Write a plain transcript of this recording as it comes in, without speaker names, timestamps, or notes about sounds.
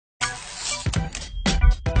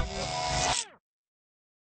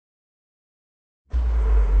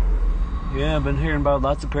Yeah, I've been hearing about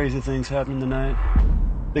lots of crazy things happening tonight.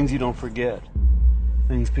 Things you don't forget.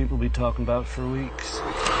 Things people be talking about for weeks.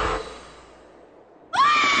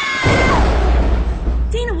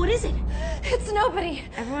 Dana, what is it? It's nobody.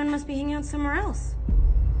 Everyone must be hanging out somewhere else.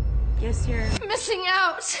 Guess you're Missing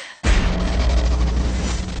out.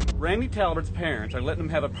 Randy Talbert's parents are letting him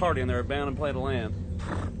have a party in their abandoned plate of land.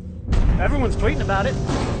 Everyone's tweeting about it.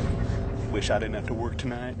 Wish I didn't have to work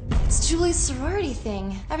tonight. It's Julie's sorority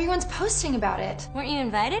thing. Everyone's posting about it. Weren't you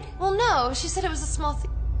invited? Well, no. She said it was a small thing.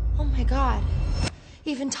 Oh my god.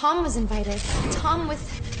 Even Tom was invited. Tom with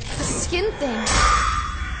the skin thing.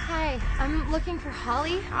 Hi, I'm looking for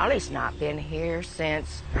Holly. Holly's not been here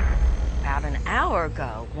since about an hour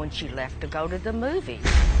ago when she left to go to the movies.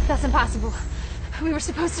 That's impossible. We were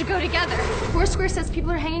supposed to go together. Foursquare says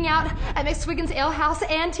people are hanging out at McSwiggan's Ale House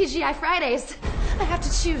and TGI Fridays. I have to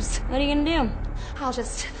choose. What are you gonna do? I'll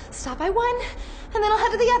just stop by one, and then I'll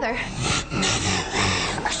head to the other.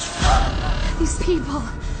 These people,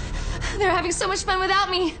 they're having so much fun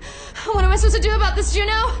without me. What am I supposed to do about this,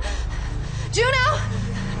 Juno? Juno!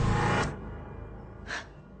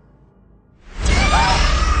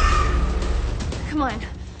 Come on.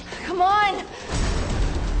 Come on!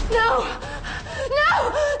 No!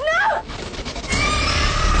 No! No!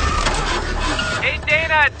 Hey,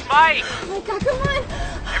 Dana, it's Mike. Oh my god, come on!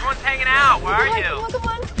 Everyone's hanging out. Where are you? Come on, come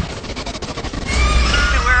on.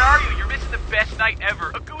 Hey, where are you? You're missing the best night ever.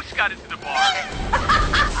 A goose got into the bar.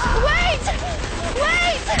 Wait!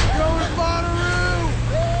 Wait! Go to Bonnaroo!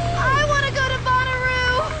 I want to go to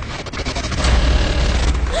Bonnaroo!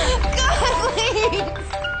 God, please!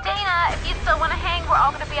 Dana, if you still want to hang, we're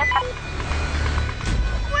all going to be at that.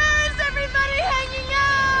 Where's everybody hanging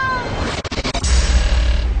out?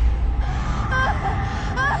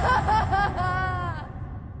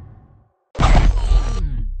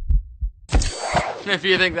 If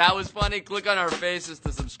you think that was funny, click on our faces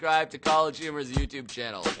to subscribe to College Humor's YouTube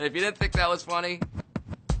channel. And if you didn't think that was funny,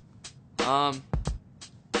 you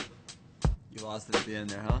lost it at the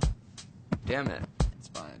end there, huh? damn it. It's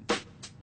fine.